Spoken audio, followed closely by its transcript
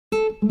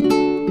Okay,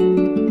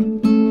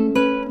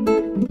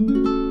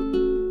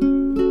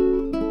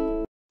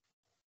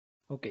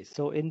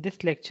 so in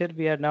this lecture,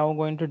 we are now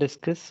going to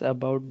discuss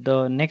about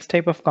the next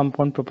type of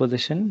compound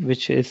proposition,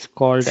 which is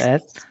called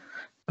as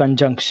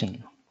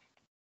conjunction.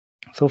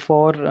 So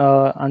for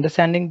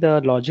understanding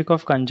the logic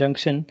of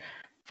conjunction,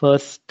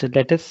 first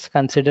let us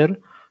consider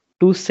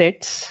two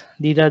sets.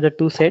 These are the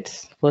two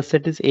sets. First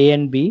set is A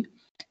and B,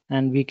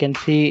 and we can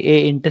see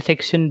A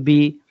intersection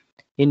B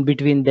in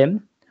between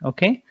them.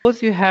 Okay,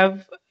 suppose you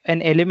have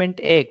an element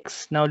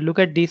X. Now look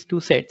at these two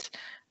sets,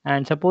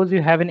 and suppose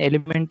you have an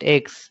element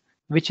X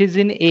which is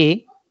in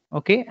A,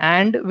 okay,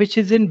 and which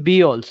is in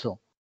B also.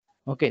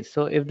 Okay,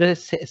 so if the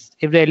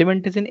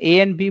element is in A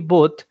and B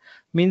both,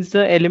 means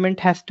the element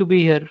has to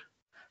be here.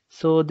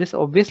 So this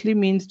obviously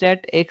means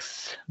that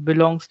X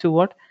belongs to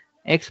what?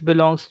 X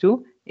belongs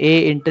to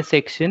A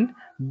intersection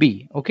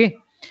B. Okay,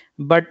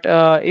 but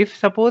if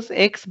suppose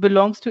X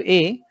belongs to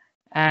A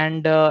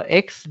and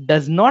X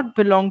does not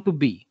belong to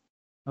B,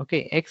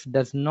 okay, X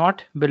does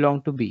not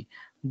belong to B,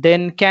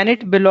 then can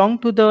it belong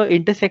to the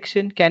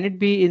intersection? Can it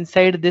be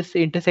inside this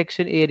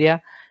intersection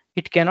area?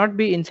 It cannot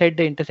be inside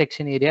the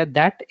intersection area.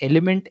 That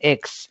element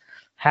X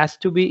has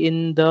to be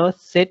in the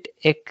set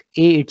A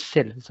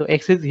itself. So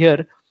X is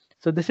here.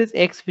 So this is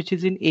X which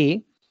is in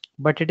A,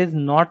 but it is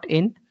not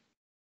in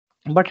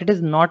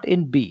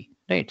B,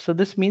 right? So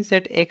this means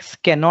that X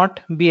cannot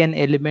be an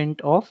element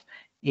of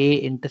A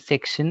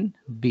intersection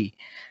B.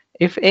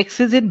 If X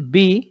is in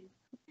B,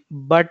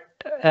 but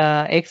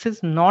X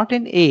is not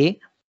in A,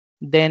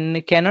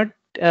 then can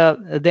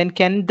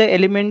the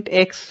element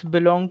X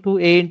belong to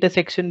A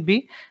intersection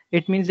B?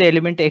 It means the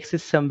element X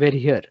is somewhere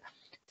here.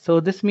 So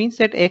this means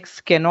that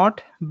X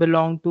cannot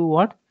belong to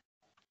what?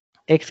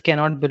 X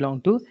cannot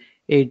belong to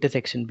A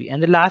intersection B.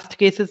 And the last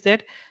case is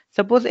that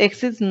suppose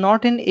X is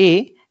not in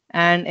A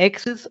and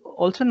X is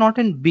also not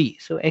in B.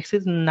 So X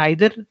is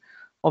neither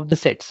of the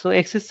sets. So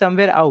X is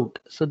somewhere out.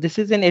 So this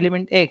is an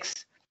element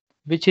X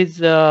which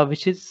is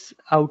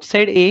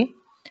outside A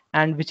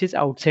and which is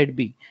outside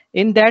B.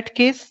 In that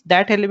case,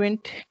 that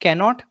element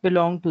cannot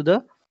belong to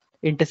the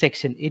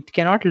intersection. It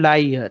cannot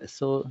lie here.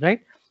 So right.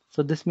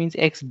 So this means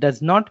X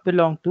does not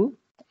belong to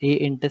A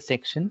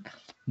intersection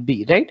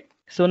B, right?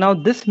 So now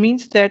this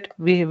means that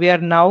we are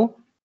now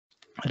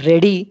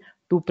ready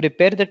to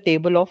prepare the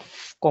table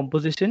of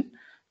composition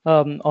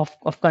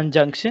of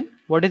conjunction.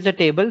 What is the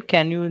table?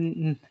 Can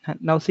you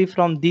now see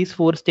from these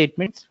four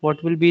statements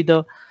what will be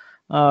the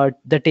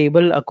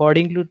table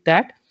according to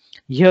that?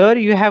 Here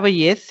you have a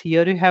yes,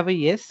 here you have a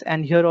yes,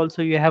 and here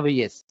also you have a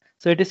yes.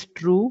 So it is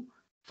true.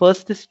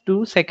 First is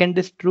true, second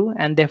is true,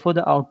 and therefore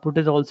the output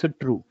is also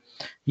true.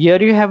 Here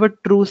you have a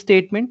true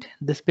statement.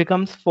 This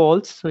becomes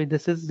false. So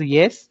this is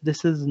yes,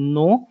 this is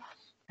no,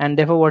 and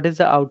therefore what is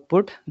the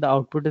output? The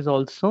output is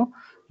also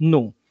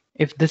no.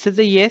 If this is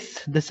a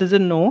yes, this is a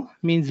no,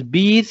 means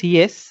B is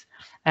yes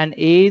and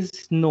A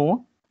is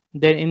no,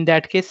 then in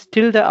that case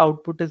still the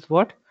output is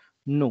what?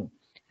 No.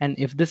 And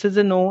if this is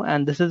a no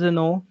and this is a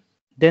no,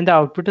 then the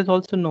output is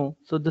also no.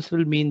 So this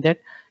will mean that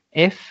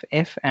F,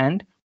 F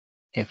and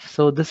F.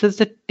 So this is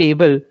the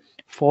table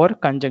for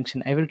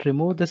conjunction. I will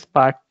remove this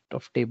part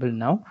of table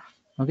now.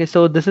 Okay,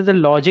 so this is the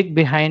logic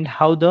behind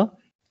how the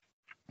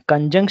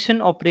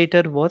conjunction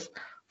operator was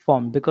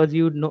formed, because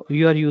you know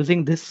you are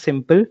using this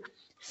simple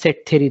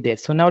set theory there.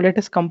 So now let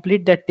us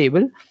complete that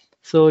table.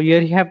 So here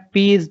you have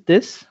P is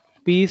this,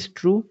 P is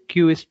true,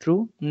 Q is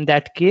true. In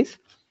that case,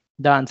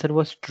 the answer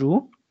was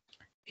true.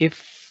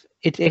 If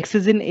it's X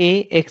is in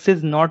A, X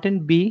is not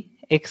in B,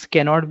 X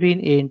cannot be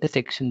in A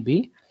intersection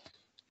B.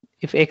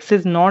 If X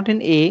is not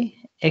in A,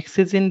 X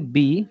is in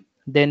B,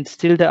 then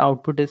still the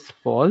output is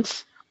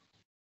false.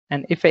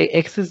 And if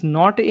X is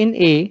not in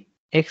A,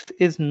 X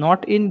is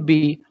not in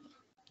B,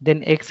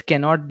 then X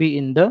cannot be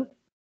in the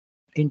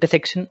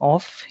intersection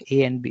of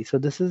A and B. So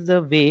this is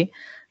the way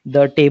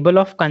the table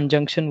of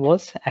conjunction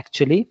was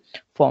actually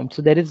formed.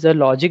 So there is the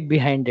logic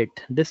behind it.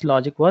 This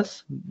logic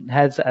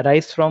has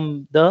arise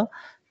from the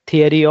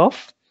theory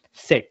of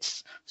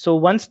sets. So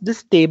once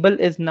this table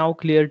is now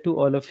clear to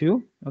all of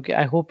you, okay,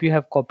 I hope you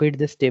have copied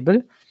this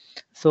table.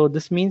 So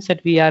this means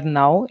that we are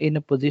now in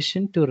a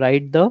position to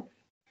write the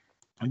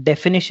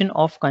definition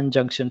of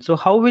conjunction. So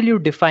how will you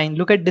define?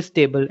 Look at this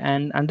table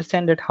and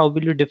understand that how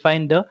will you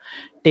define the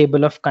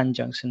table of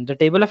conjunction. The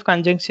table of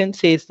conjunction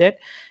says that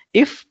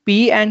if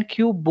P and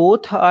Q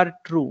both are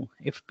true,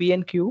 if P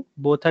and Q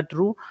both are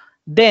true,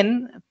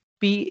 then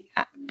P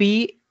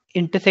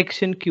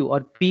intersection Q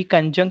or P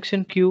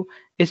conjunction Q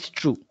is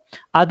true.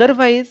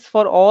 Otherwise,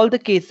 for all the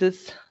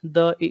cases,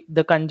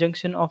 the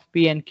conjunction of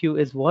P and Q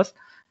is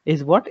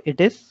what it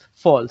is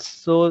false.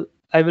 So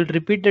I will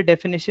repeat the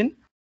definition.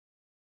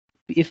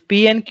 If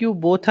P and Q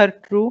both are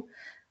true,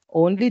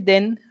 only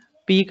then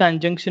P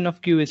conjunction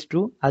of Q is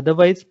true.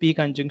 Otherwise, P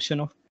conjunction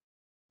of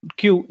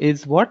Q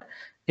is what?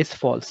 Is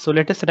false. So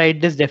let us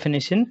write this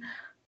definition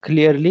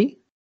clearly.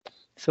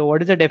 So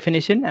what is the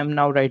definition? I'm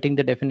now writing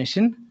the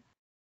definition.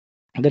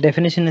 The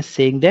definition is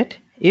saying that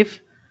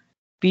if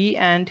P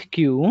and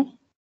Q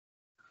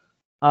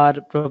are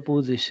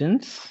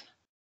propositions,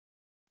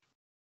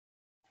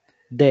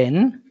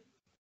 then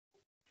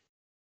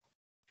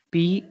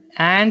P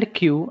and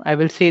Q, I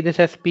will say this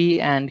as P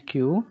and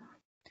Q,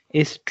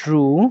 is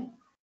true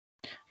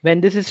when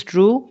this is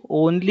true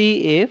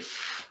only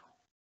if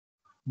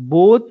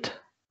both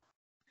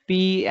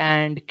P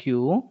and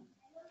Q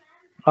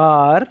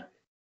are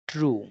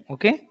true.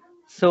 Okay,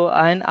 so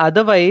and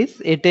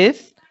otherwise it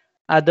is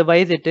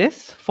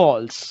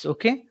false.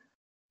 Okay,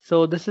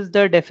 so this is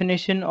the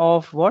definition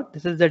of what?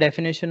 This is the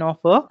definition of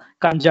a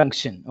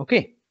conjunction.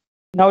 Okay,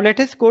 now let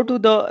us go to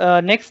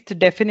the next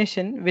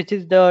definition, which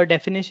is the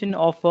definition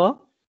of a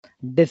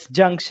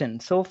disjunction.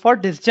 So for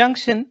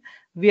disjunction,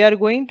 we are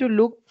going to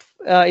look,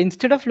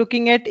 instead of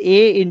looking at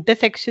A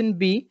intersection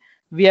B,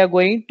 we are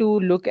going to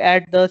look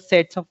at the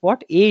sets of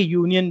what? A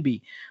union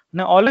B.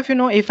 Now all of you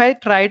know, if I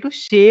try to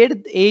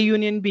shade A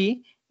union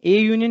B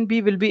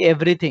will be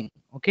everything.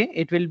 Okay,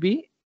 it will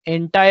be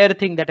entire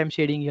thing that I'm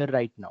shading here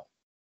right now.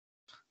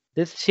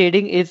 This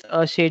shading is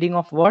a shading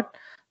of what?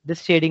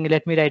 This shading,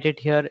 let me write it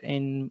here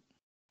in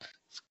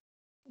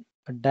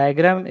a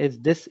diagram, is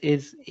this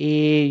is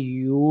A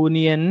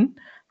union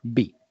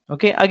B.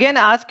 Okay, again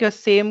ask your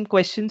same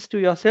questions to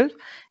yourself.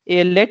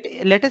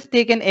 Let us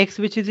take an X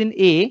which is in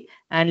A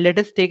and let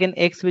us take an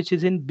X which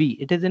is in B.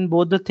 It is in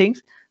both the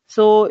things.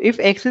 So if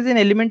X is an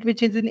element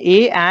which is in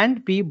A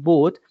and B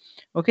both,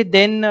 okay,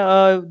 then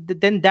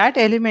that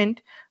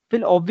element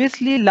will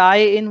obviously lie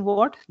in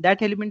what?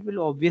 That element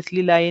will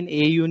obviously lie in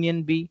A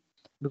union B,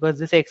 because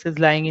this X is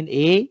lying in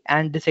A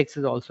and this X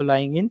is also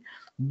lying in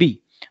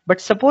B.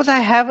 But suppose I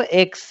have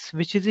X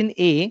which is in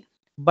A,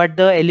 but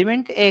the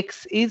element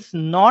X is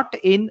not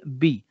in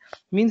B,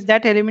 means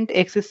that element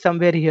X is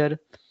somewhere here.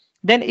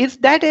 Then is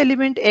that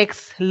element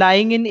X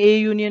lying in A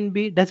union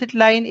B? Does it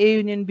lie in A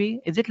union B?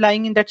 Is it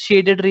lying in that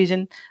shaded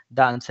region?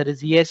 The answer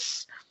is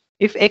yes.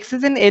 If X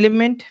is an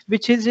element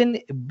which is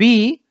in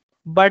B,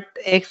 but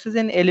X is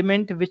an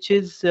element which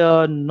is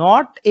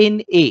not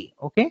in A,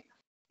 okay?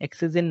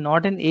 X is in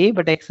not in A,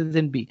 but X is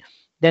in B.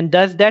 Then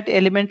does that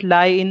element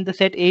lie in the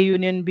set A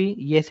union B?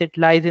 Yes, it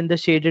lies in the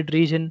shaded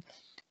region.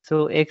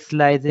 So X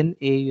lies in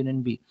A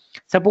union B.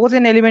 Suppose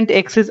an element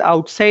X is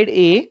outside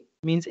A,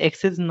 means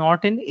X is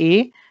not in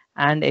A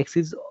and X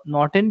is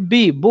not in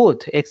B.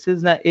 Both X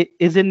is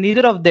in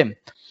neither of them.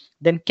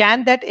 Then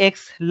can that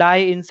X lie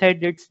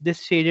inside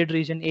this shaded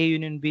region A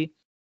union B?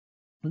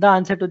 The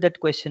answer to that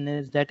question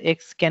is that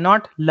X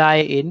cannot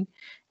lie in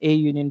A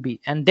union B,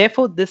 and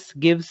therefore this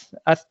gives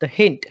us the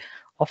hint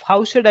of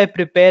how should I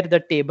prepare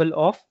the table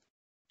of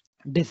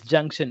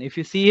disjunction. If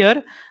you see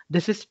here,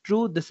 this is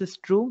true, this is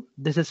true,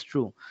 this is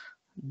true,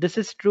 this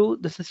is true,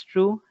 this is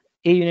true,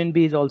 A union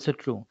B is also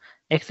true.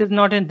 X is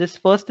not in this,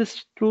 first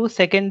is true,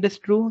 second is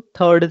true,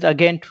 third is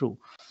again true.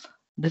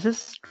 This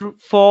is true,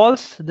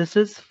 false, this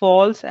is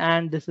false,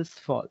 and this is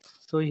false.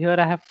 So here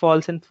I have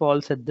false and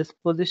false at this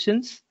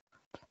positions.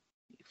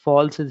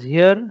 False is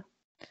here.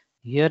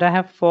 Here I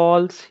have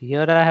false.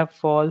 Here I have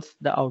false.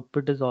 The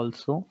output is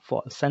also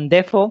false. And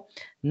therefore,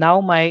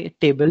 now my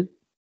table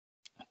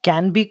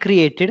can be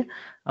created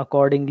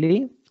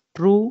accordingly.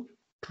 True,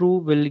 true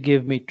will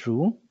give me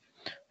true.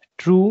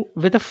 True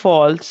with a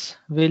false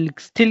will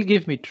still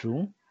give me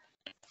true.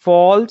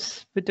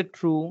 False with a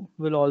true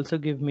will also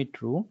give me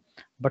true.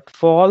 But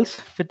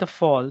false with a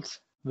false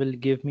will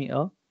give me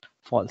a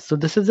false. So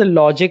this is the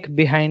logic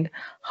behind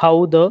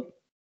how the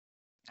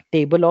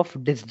table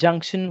of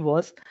disjunction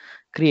was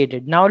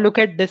created. Now look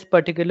at this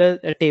particular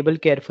table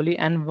carefully,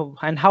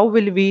 and how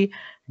will we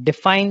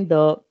define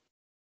the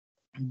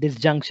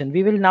disjunction?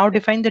 We will now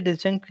define the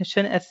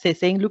disjunction as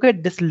saying, look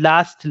at this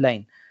last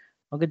line.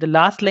 Okay, the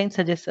last line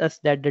suggests us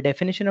that the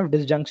definition of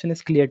disjunction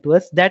is clear to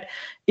us, that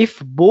if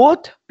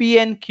both P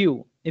and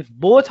Q, if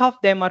both of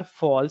them are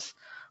false,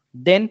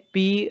 then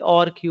P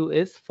or Q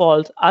is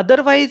false.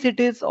 Otherwise it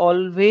is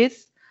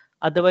always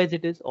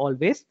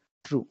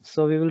true.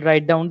 So we will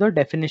write down the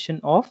definition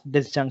of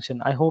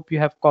disjunction. I hope you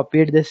have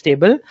copied this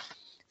table.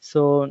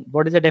 So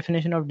what is the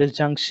definition of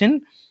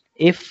disjunction?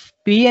 If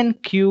P and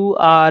Q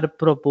are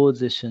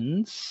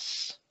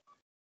propositions,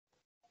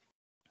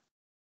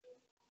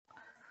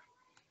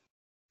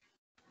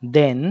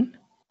 then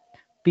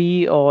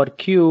P or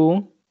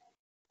Q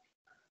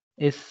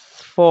is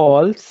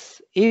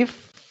false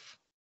if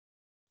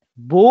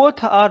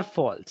both are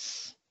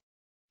false.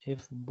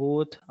 If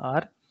both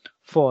are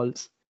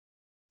false.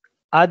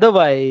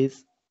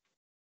 Otherwise,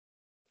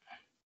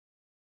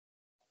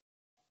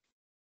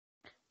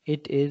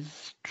 it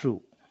is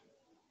true.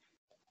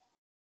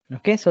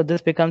 Okay, so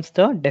this becomes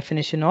the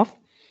definition of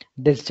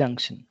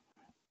disjunction.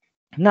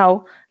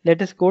 Now,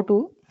 let us go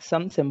to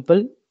some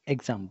simple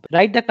example.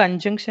 Write the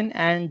conjunction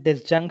and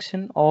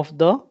disjunction of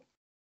the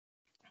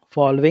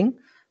following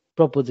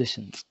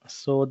propositions.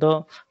 So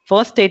the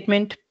first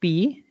statement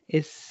P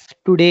is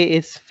today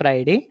is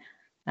Friday,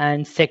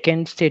 and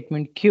second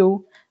statement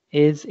Q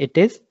is it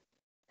is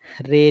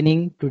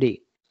raining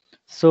today.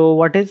 So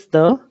what is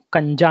the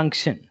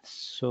conjunction?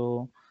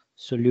 So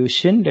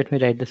solution, let me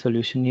write the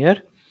solution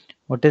here.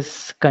 What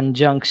is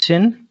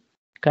conjunction?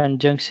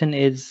 Conjunction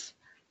is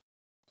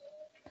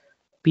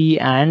P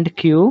and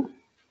Q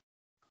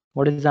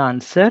What is the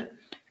answer?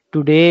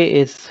 Today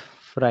is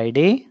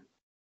Friday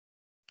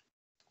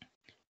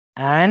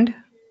and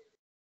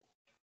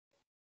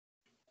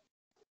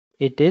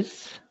it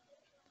is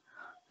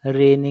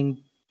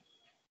raining.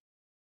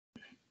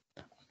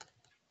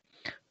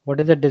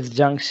 What is a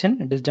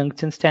disjunction?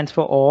 Disjunction stands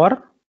for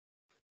or.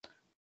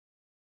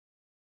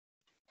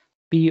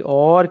 P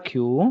or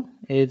Q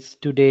is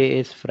today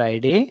is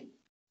Friday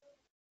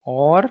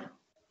or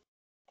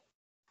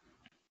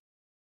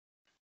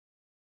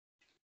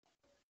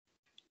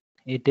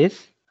it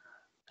is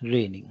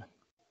raining.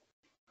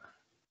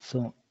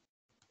 So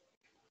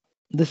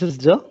this is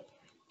the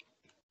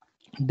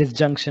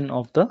disjunction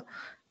of the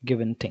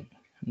given thing,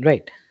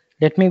 right?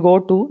 Let me go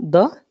to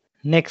the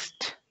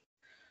next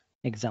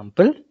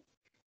example.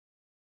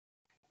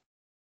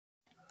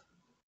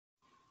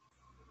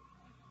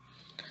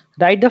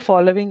 Write the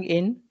following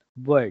in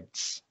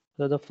words.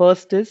 So the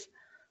first is,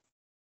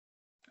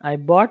 I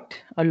bought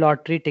a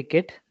lottery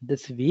ticket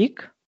this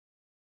week.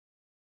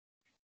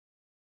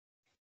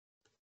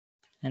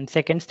 And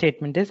second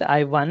statement is,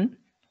 I won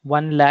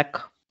 1 lakh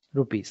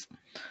rupees.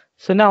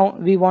 So now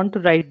we want to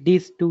write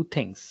these two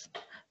things,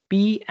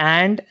 P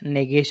and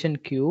negation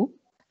Q.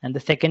 And the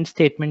second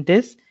statement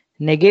is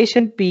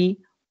negation P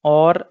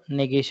or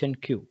negation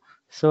Q.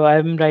 So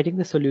I'm writing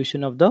the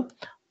solution of the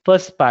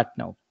first part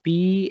now,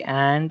 P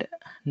and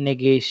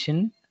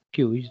negation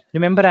Q.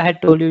 Remember I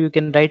had told you you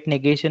can write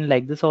negation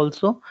like this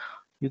also.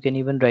 You can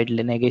even write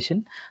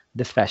negation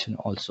this fashion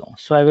also.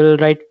 So I will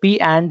write P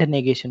and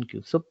negation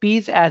Q. So P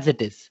is as it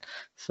is.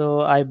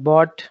 So I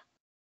bought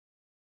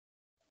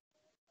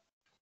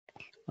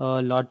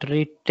a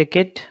lottery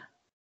ticket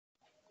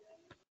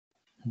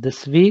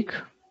this week.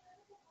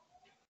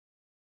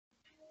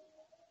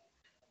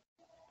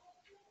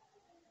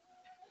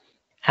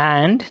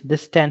 And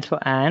this stands for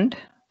and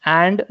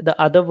the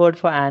other word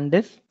for and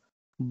is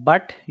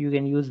but. You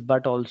can use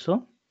but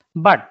also.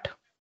 But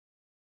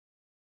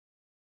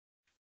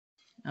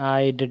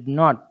I did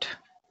not,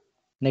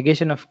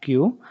 negation of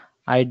Q,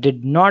 I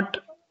did not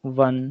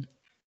won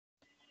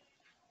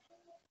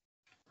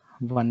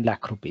 1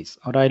 lakh rupees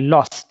or I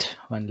lost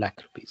 1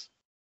 lakh rupees.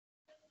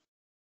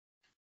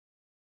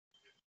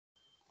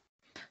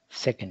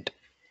 Second,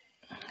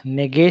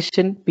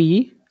 negation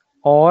P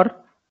or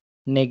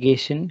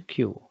negation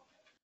Q.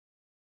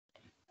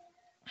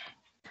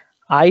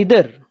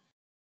 Either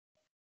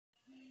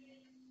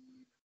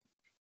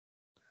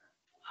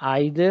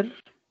I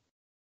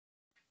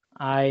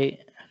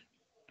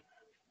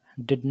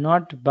did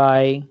not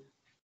buy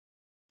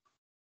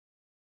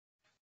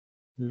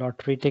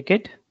lottery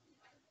ticket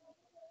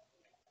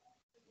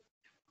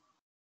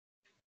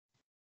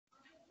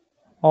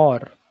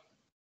or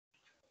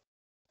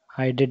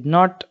I did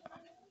not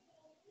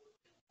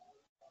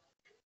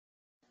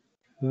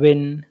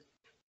win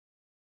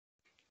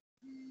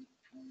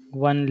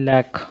 1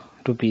 lakh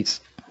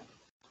rupees.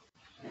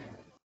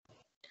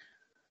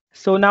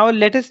 So now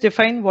let us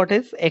define what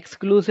is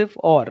exclusive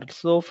or.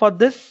 So for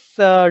this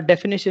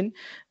definition,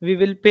 we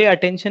will pay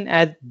attention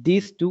at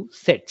these two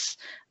sets.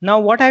 Now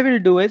what I will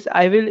do is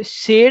I will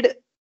shade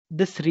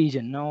this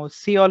region. Now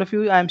see all of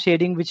you, I'm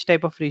shading which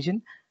type of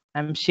region?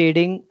 I'm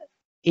shading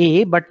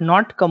A, but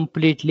not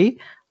completely.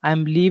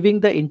 I'm leaving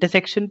the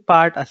intersection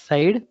part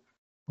aside.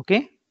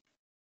 Okay.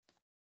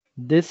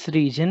 This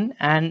region,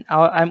 and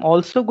I'm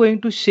also going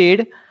to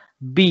shade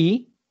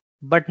B,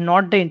 but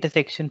not the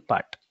intersection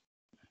part.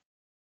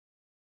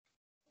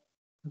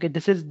 Okay,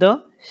 this is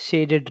the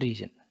shaded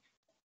region.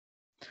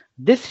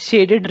 This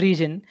shaded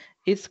region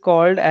is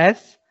called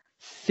as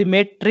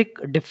symmetric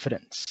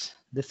difference.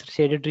 This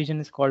shaded region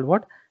is called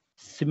what?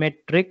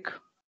 Symmetric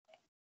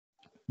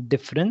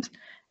difference.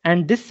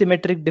 And this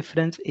symmetric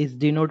difference is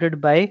denoted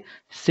by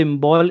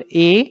symbol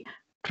A,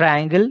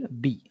 triangle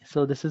B.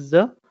 So this is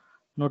the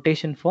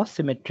notation for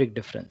symmetric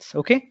difference.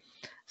 Okay.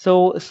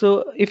 So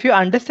if you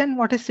understand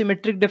what is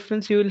symmetric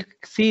difference, you will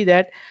see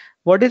that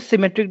what is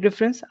symmetric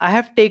difference. I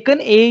have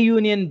taken A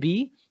union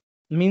B,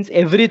 means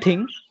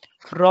everything.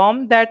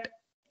 From that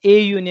A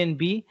union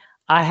B,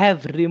 I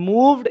have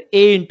removed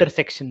A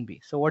intersection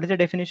B. So what is the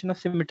definition of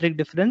symmetric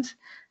difference?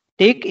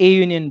 Take A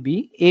union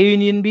B. A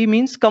union B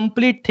means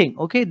complete thing.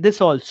 Okay,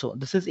 this also,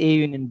 this is A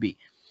union B.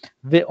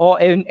 Or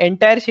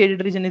entire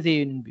shaded region is A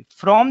union B.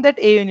 From that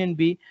A union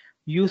B,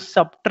 you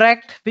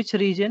subtract which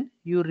region?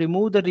 You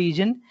remove the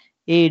region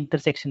A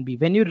intersection B.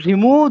 When you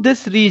remove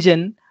this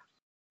region,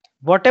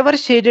 whatever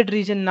shaded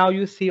region now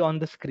you see on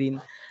the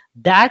screen,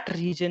 that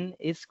region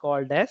is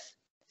called as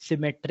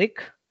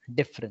symmetric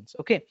difference.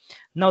 Okay,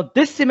 now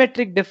this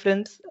symmetric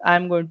difference,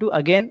 I'm going to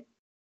again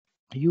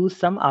use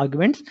some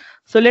arguments.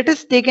 So let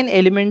us take an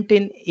element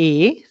in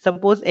A.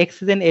 Suppose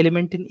X is an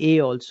element in A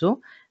also,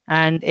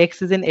 and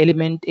X is an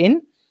element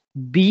in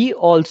B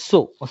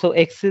also. So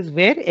X is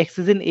where? X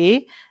is in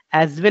A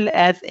as well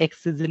as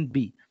X is in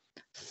B.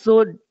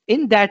 So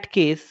in that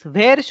case,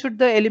 where should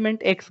the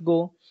element X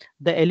go?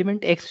 The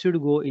element X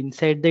should go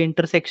inside the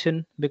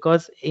intersection,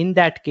 because in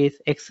that case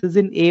X is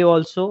in A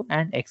also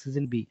and X is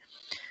in B.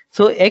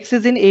 So X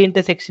is in A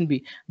intersection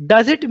B.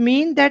 Does it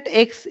mean that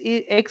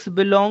X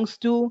belongs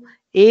to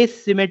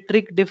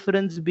asymmetric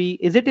difference B?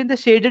 Is it in the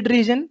shaded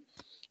region?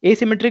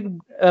 Asymmetric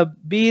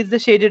B is the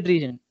shaded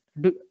region.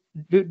 Do,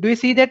 do you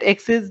see that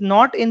X is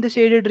not in the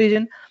shaded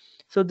region?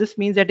 So this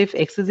means that if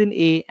X is in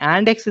A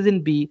and X is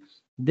in B,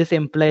 this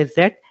implies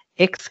that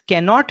X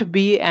cannot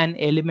be an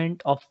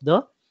element of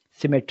the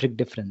symmetric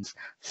difference.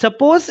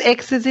 Suppose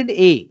X is in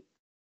A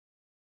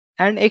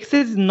and X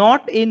is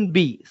not in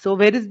B. So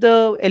where is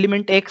the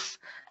element X?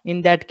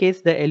 In that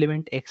case, the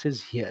element X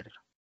is here,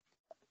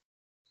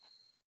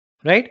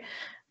 right?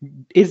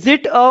 Is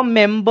it a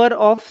member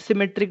of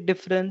symmetric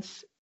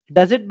difference?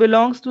 Does it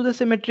belongs to the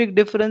symmetric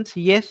difference?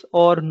 Yes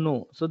or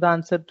no? So the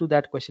answer to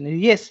that question is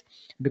yes,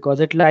 because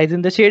it lies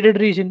in the shaded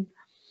region.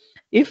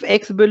 If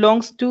X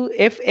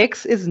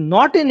is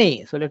not in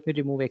A, so let me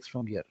remove X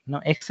from here. Now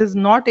X is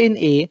not in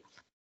A,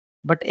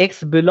 but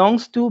X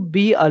belongs to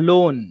B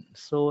alone.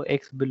 So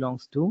X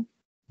belongs to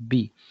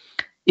B.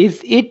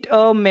 Is it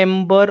a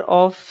member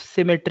of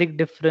symmetric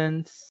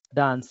difference?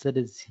 The answer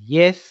is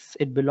yes,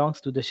 it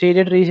belongs to the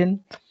shaded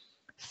region.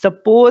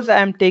 Suppose I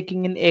am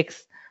taking an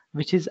X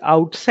which is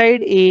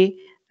outside A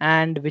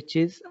and which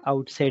is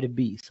outside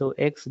B. So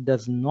X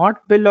does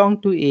not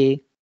belong to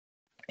A,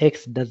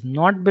 X does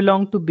not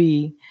belong to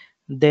B.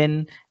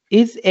 Then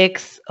is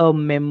X a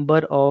member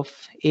of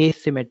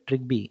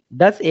asymmetric B?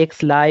 Does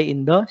X lie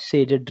in the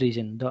shaded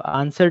region? The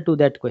answer to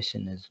that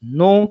question is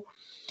no.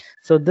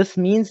 So this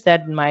means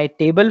that my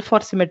table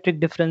for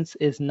symmetric difference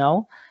is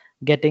now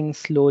getting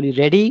slowly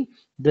ready.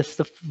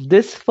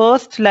 This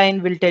first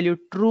line will tell you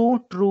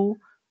true, true,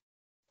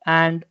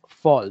 and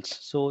false.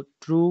 So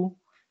true,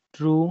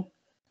 true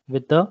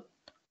with the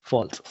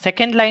false.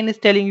 Second line is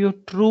telling you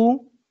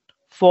true,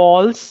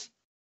 false,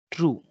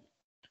 true,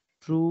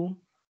 true,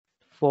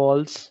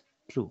 false,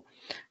 true.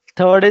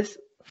 Third is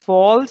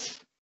false,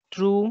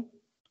 true,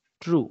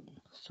 true.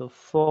 So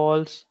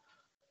false,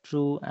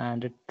 true,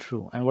 and a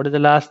true. And what is the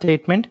last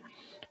statement?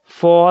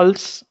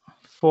 False,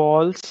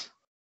 false,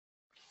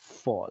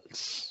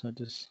 false. So it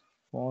is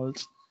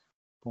false,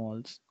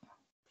 false,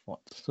 false.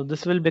 So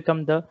this will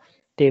become the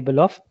table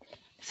of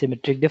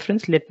symmetric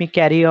difference. Let me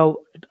carry out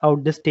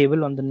this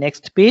table on the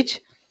next page.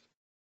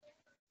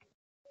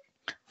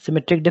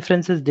 Symmetric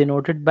difference is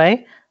denoted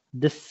by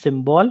this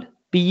symbol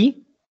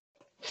P,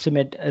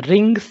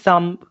 ring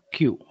sum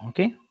Q.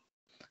 Okay,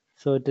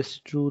 so it is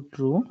true,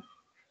 true,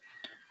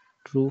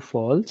 true,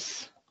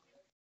 false,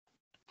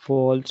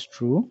 false,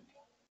 true,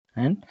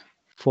 and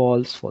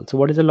false, false. So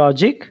what is the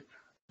logic?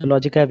 The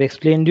logic I've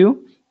explained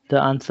you.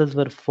 The answers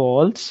were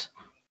false,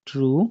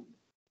 true,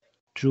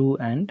 true,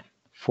 and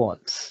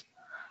false.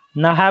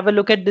 Now have a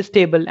look at this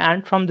table,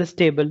 and from this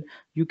table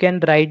you can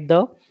write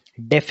the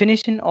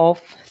definition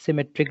of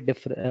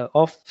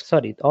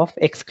of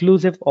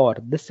exclusive OR.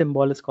 This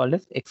symbol is called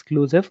as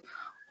exclusive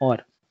OR.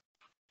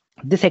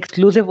 This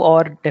exclusive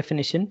OR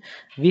definition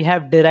we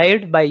have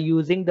derived by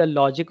using the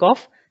logic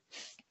of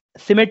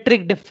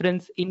symmetric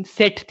difference in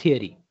set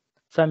theory.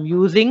 So I'm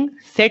using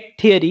set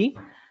theory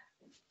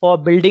for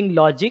building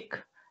logic,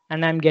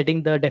 and I'm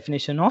getting the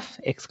definition of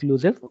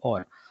exclusive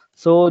OR.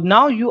 So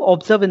now you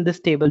observe in this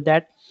table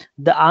that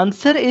the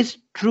answer is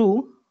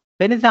true.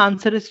 When is the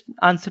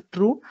answer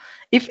true?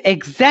 If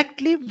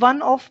exactly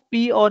one of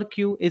P or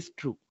Q is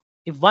true.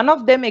 If one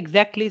of them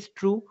exactly is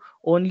true,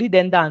 only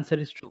then the answer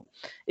is true.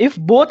 If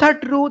both are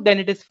true, then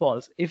it is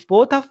false. If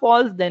both are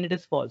false, then it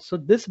is false. So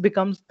this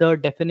becomes the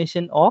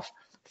definition of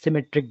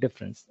symmetric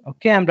difference.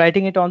 Okay, I'm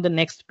writing it on the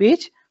next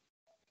page.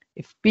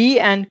 If P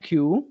and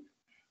Q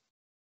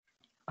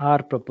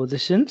are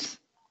propositions,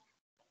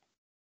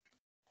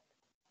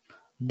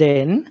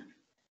 then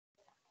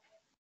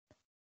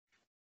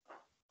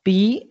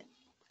P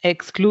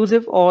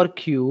exclusive OR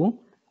Q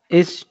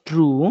is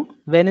true.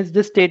 When is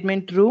this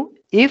statement true?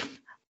 If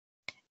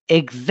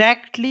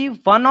exactly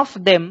one of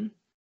them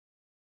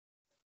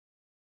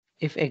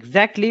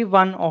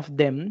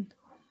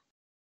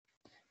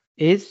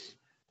is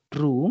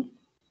true,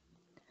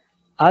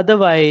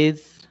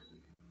 otherwise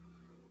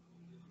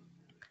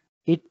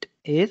it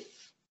is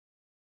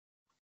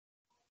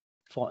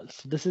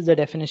false. This is the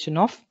definition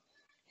of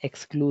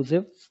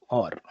exclusive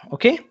OR.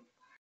 Okay.